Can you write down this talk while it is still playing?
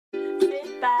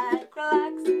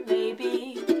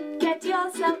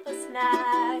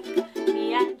snack.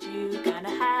 Me and you gonna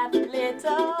have a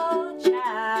little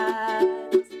chat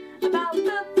about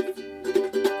books.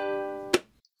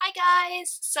 Hi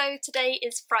guys! So today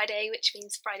is Friday, which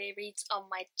means Friday Reads on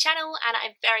my channel, and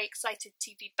I'm very excited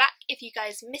to be back. If you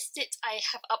guys missed it, I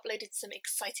have uploaded some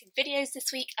exciting videos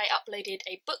this week. I uploaded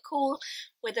a book haul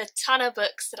with a ton of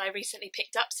books that I recently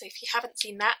picked up, so if you haven't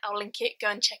seen that, I'll link it, go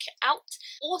and check it out.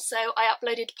 Also, I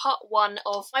uploaded part 1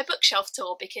 of my bookshelf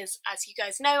tour because, as you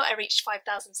guys know, I reached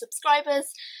 5,000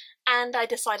 subscribers and I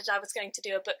decided I was going to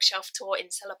do a bookshelf tour in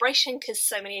celebration because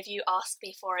so many of you ask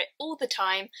me for it all the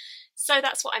time. So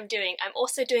that's what I'm doing. I'm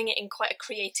also doing it in quite a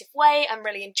creative way. I'm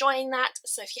really enjoying that.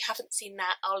 So if you haven't seen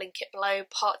that, I'll link it below.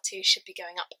 Part 2 should be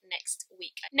going up next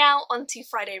week. Now on to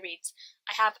Friday Reads.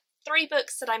 I have 3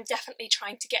 books that I'm definitely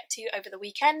trying to get to over the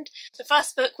weekend. The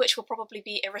first book, which will probably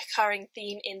be a recurring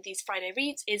theme in these Friday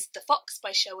Reads, is The Fox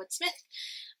by Sherwood Smith.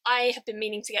 I have been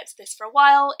meaning to get to this for a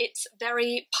while. It's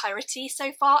very piratey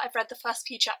so far. I've read the first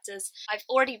few chapters. I've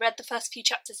already read the first few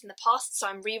chapters in the past, so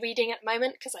I'm rereading at the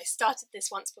moment because I started this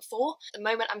once before. At the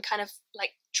moment I'm kind of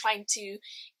like trying to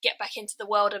get back into the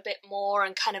world a bit more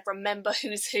and kind of remember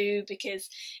who's who, because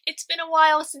it's been a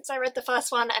while since I read the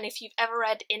first one, and if you've ever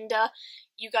read Inda,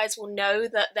 you guys will know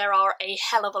that there are a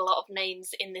hell of a lot of names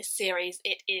in this series.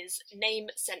 It is name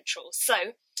central. So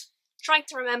trying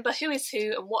to remember who is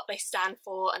who and what they stand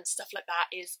for and stuff like that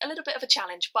is a little bit of a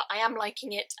challenge, but I am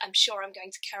liking it. I'm sure I'm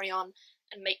going to carry on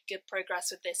and make good progress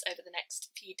with this over the next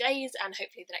few days and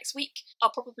hopefully the next week. I'll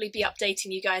probably be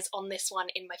updating you guys on this one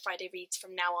in my Friday Reads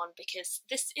from now on because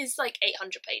this is like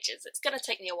 800 pages. It's going to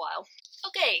take me a while.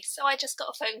 Okay, so I just got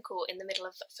a phone call in the middle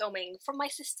of filming from my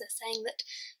sister saying that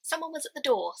someone was at the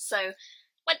door, so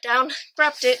went down,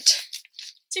 grabbed it.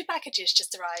 2 packages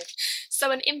just arrived, so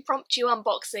an impromptu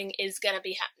unboxing is going to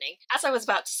be happening. As I was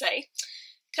about to say,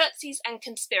 Curtsies and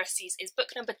Conspiracies is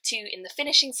book number 2 in the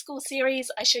Finishing School series.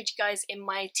 I showed you guys in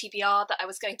my TBR that I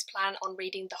was going to plan on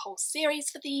reading the whole series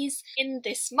for these in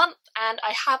this month, and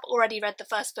I have already read the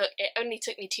first book. It only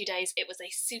took me 2 days. It was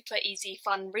a super easy,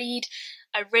 fun read.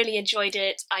 I really enjoyed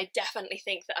it. I definitely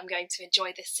think that I'm going to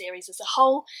enjoy this series as a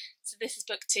whole. So this is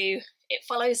book 2. It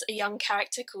follows a young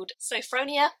character called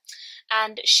Sophronia,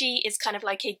 and she is kind of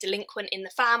like a delinquent in the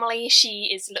family. She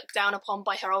is looked down upon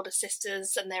by her older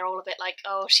sisters, and they're all a bit like,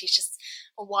 oh, she's just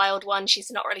a wild one,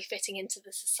 she's not really fitting into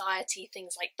the society,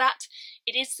 things like that.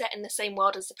 It is set in the same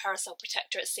world as the Parasol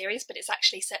Protectorate series, but it's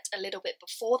actually set a little bit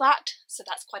before that, so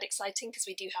that's quite exciting because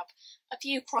we do have a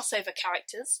few crossover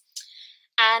characters.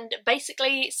 And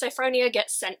basically, Sophronia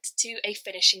gets sent to a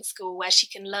finishing school where she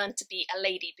can learn to be a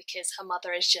lady because her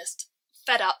mother is just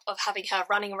fed up of having her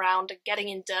running around and getting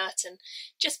in dirt and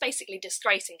just basically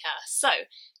disgracing her. So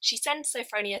she sends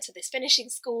Sophronia to this finishing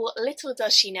school. Little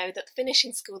does she know that the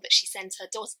finishing school that she sends her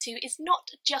daughter to is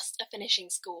not just a finishing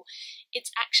school.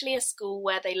 It's actually a school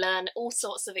where they learn all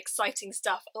sorts of exciting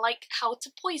stuff, like how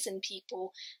to poison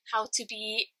people, how to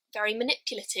be very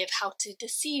manipulative, how to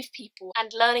deceive people,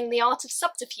 and learning the art of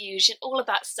subterfuge and all of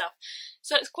that stuff.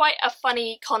 So it's quite a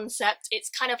funny concept. It's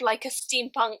kind of like a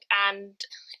steampunk and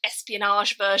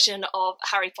espionage version of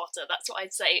Harry Potter. That's what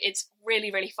I'd say. It's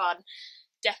really, really fun.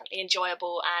 Definitely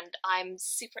enjoyable, and I'm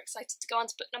super excited to go on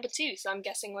to book number 2, so I'm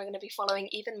guessing we're going to be following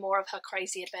even more of her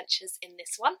crazy adventures in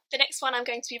this one. The next one I'm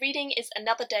going to be reading is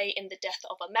Another Day in the Death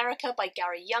of America by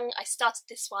Gary Young. I started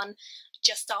this one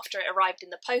just after it arrived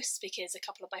in the post because a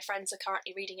couple of my friends are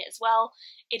currently reading it as well.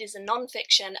 It is a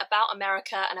non-fiction about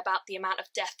America and about the amount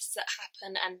of deaths that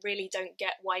happen and really don't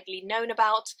get widely known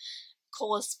about,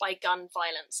 caused by gun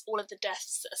violence. All of the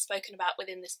deaths that are spoken about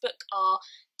within this book are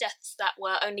deaths that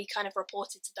were only kind of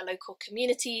reported to the local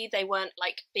community. They weren't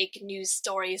like big news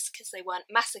stories because they weren't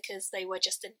massacres, they were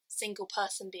just a single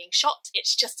person being shot.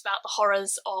 It's just about the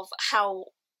horrors of how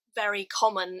very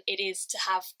common it is to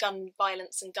have gun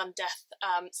violence and gun death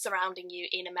surrounding you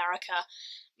in America.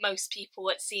 Most people,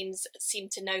 it seem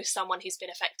to know someone who's been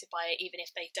affected by it, even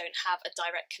if they don't have a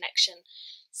direct connection.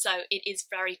 So it is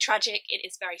very tragic, it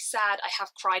is very sad. I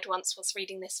have cried once whilst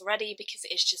reading this already because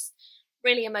it is just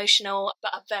really emotional,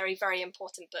 but a very, very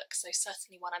important book, so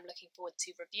certainly one I'm looking forward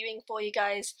to reviewing for you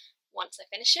guys once I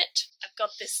finish it. I've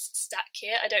got this stack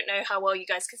here. I don't know how well you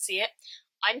guys can see it.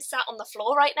 I'm sat on the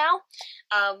floor right now,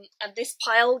 and this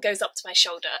pile goes up to my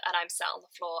shoulder, and I'm sat on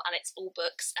the floor, and it's all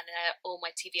books, and they're all my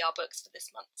TBR books for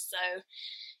this month, so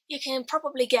you can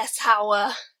probably guess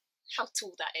how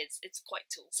tall that is. It's quite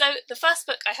tall. So the first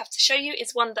book I have to show you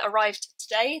is one that arrived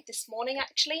today, this morning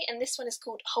actually, and this one is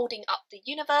called Holding Up the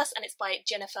Universe, and it's by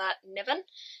Jennifer Niven,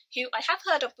 who I have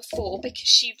heard of before because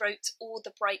she wrote All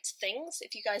the Bright Things.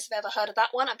 If you guys have ever heard of that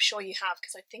one, I'm sure you have,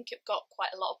 because I think it got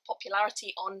quite a lot of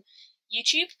popularity on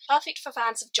YouTube, perfect for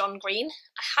fans of John Green.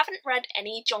 I haven't read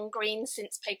any John Green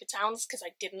since Paper Towns because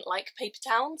I didn't like Paper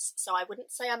Towns, so I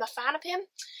wouldn't say I'm a fan of him.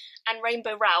 And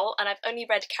Rainbow Rowell, and I've only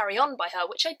read Carry On by her,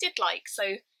 which I did like,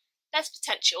 so there's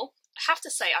potential. I have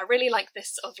to say, I really like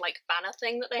this sort of like banner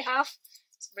thing that they have.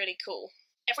 It's really cool.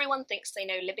 Everyone thinks they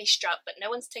know Libby Strout, but no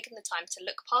one's taken the time to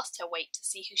look past her weight to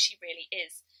see who she really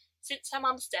is. Since her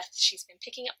mum's death, she's been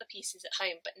picking up the pieces at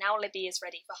home, but now Libby is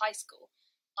ready for high school.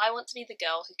 I want to be the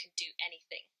girl who can do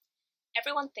anything.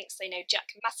 Everyone thinks they know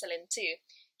Jack Massillin too.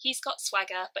 He's got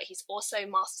swagger, but he's also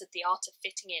mastered the art of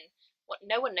fitting in. What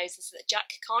no one knows is that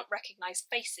Jack can't recognise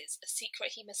faces, a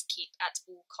secret he must keep at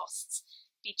all costs.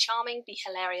 Be charming, be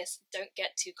hilarious, don't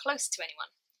get too close to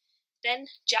anyone. Then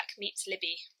Jack meets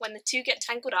Libby. When the two get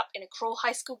tangled up in a cruel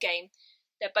high school game,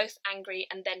 they're both angry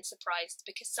and then surprised,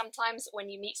 because sometimes when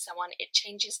you meet someone, it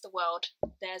changes the world,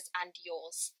 theirs and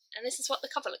yours. And this is what the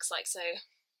cover looks like, so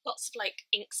lots of like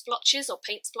ink splotches or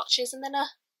paint splotches, and then a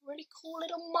really cool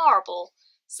little marble.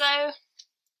 So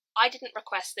I didn't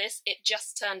request this, it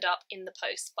just turned up in the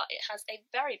post, but it has a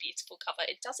very beautiful cover.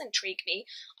 It does intrigue me.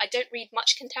 I don't read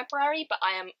much contemporary, but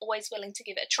I am always willing to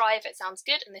give it a try if it sounds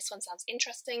good, and this one sounds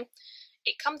interesting.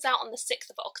 It comes out on the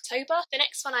 6th of October. The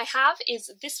next one I have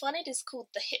is this one. It is called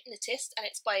The Hypnotist, and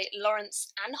it's by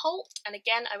Lawrence Anholt, and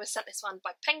again I was sent this one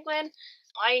by Penguin.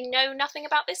 I know nothing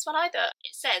about this one either.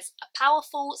 It says, a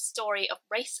powerful story of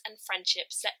race and friendship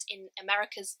set in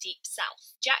America's deep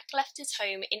south. Jack left his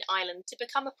home in Ireland to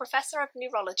become a professor of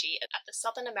neurology at the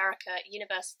Southern America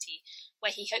University,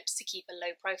 where he hopes to keep a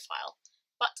low profile.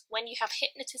 But when you have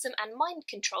hypnotism and mind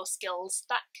control skills,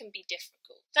 that can be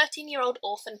difficult. 13-year-old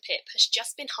orphan Pip has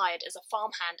just been hired as a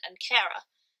farmhand and carer,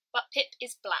 but Pip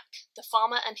is black, the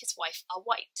farmer and his wife are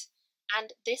white.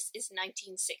 And this is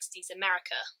 1960s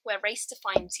America, where race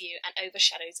defines you and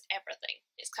overshadows everything.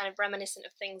 It's kind of reminiscent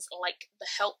of things like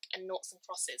The Help and Noughts and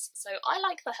Crosses. So I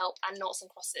like The Help and Noughts and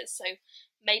Crosses, so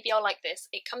maybe I'll like this.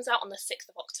 It comes out on the 6th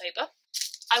of October.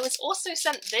 I was also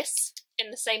sent this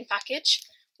in the same package,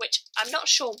 which I'm not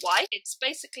sure why. It's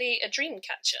basically a dream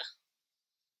catcher.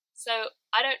 So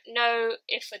I don't know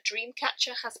if a dream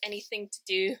catcher has anything to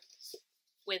do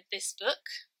with this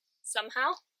book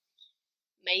somehow.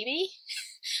 Maybe.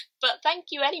 But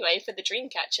thank you anyway for the dream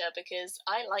catcher, because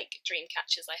I like dream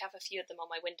catchers. I have a few of them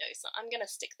on my window, so I'm going to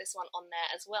stick this one on there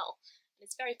as well. And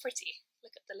it's very pretty.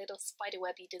 Look at the little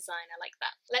spiderwebby design, I like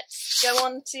that. Let's go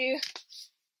on to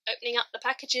opening up the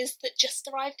packages that just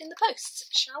arrived in the post,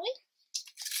 shall we?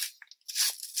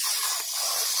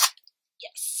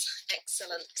 Yes,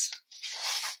 excellent.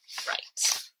 Right.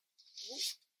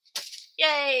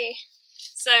 Yay!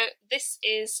 So this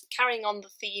is carrying on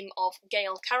the theme of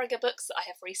Gail Carriger books that I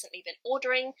have recently been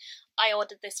ordering. I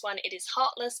ordered this one. It is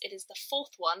Heartless. It is the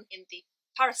 4th one in the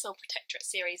Parasol Protectorate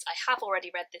series. I have already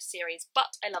read this series,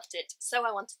 but I loved it, so I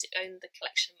wanted to own the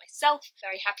collection myself.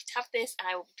 Very happy to have this, and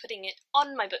I will be putting it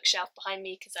on my bookshelf behind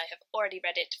me because I have already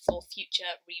read it for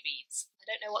future rereads. I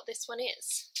don't know what this one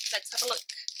is. Let's have a look.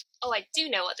 Oh, I do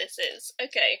know what this is.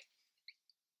 Okay.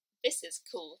 This is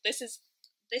cool. This is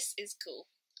cool.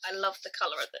 I love the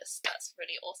colour of this. That's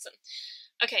really awesome.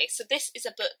 Okay, so this is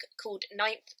a book called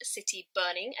Ninth City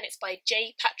Burning, and it's by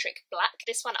J. Patrick Black.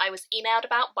 This one I was emailed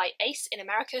about by Ace in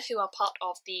America, who are part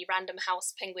of the Random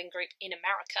House Penguin group in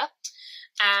America,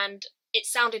 and it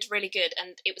sounded really good,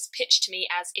 and it was pitched to me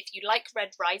as, if you like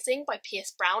Red Rising by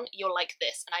Pierce Brown, you'll like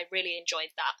this, and I really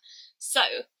enjoyed that.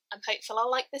 So, I'm hopeful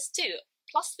I'll like this too.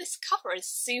 Plus, this cover is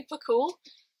super cool.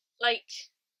 Like,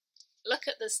 look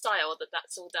at the style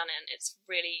that's all done in. It's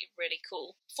really, really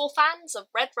cool. For fans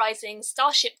of Red Rising,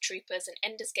 Starship Troopers and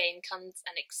Ender's Game comes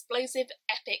an explosive,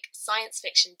 epic science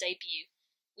fiction debut.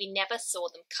 We never saw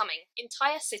them coming.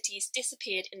 Entire cities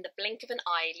disappeared in the blink of an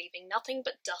eye, leaving nothing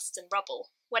but dust and rubble.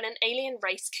 When an alien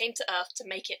race came to Earth to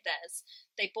make it theirs,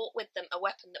 they brought with them a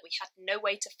weapon that we had no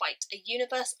way to fight, a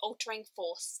universe-altering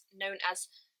force known as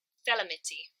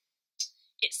Thelemity.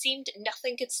 It seemed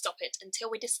nothing could stop it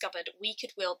until we discovered we could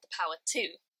wield the power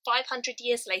too. 500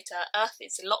 years later, Earth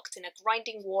is locked in a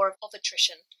grinding war of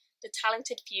attrition. The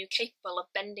talented few capable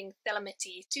of bending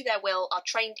Thelemity to their will are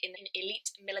trained in elite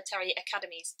military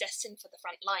academies destined for the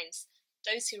front lines.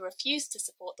 Those who refuse to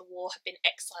support the war have been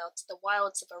exiled to the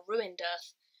wilds of a ruined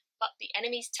Earth. But the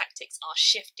enemy's tactics are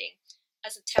shifting.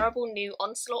 As a terrible new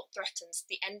onslaught threatens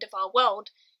the end of our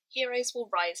world, heroes will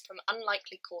rise from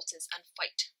unlikely quarters and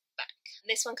fight back.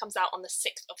 This one comes out on the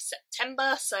 6th of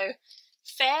September, so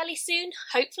fairly soon.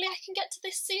 Hopefully I can get to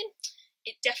this soon.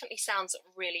 it definitely sounds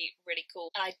really, really cool.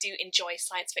 And I do enjoy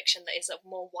science fiction that is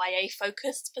more YA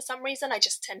focused for some reason. I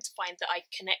just tend to find that I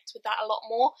connect with that a lot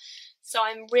more. So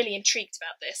I'm really intrigued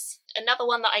about this. Another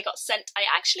one that I got sent, I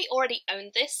actually already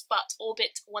owned this, but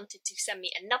Orbit wanted to send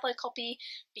me another copy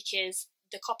because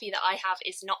the copy that I have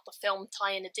is not the film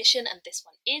tie-in edition, and this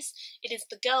one is. It is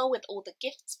The Girl with All the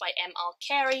Gifts by M.R.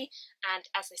 Carey, and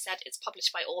as I said, it's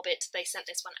published by Orbit. They sent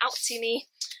this one out to me.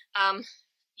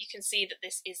 You can see that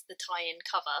this is the tie-in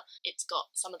cover. It's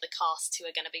got some of the cast who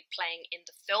are going to be playing in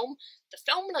the film. The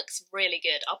film looks really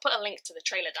good. I'll put a link to the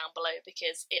trailer down below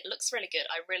because it looks really good.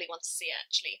 I really want to see it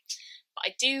actually. But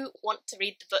I do want to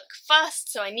read the book first,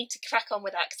 so I need to crack on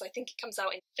with that because I think it comes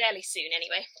out fairly soon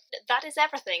anyway. That is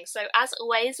everything. So as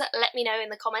always, let me know in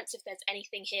the comments if there's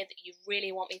anything here that you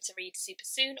really want me to read super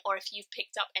soon, or if you've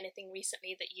picked up anything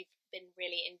recently that you've been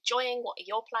really enjoying. What are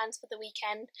your plans for the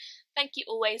weekend? Thank you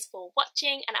always for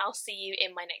watching, and I'll see you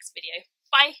in my next video.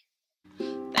 Bye!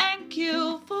 Thank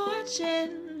you for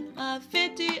watching my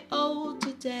video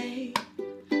today.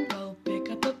 Go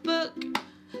pick up a book,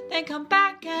 then come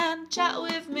back and chat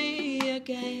with me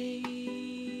again.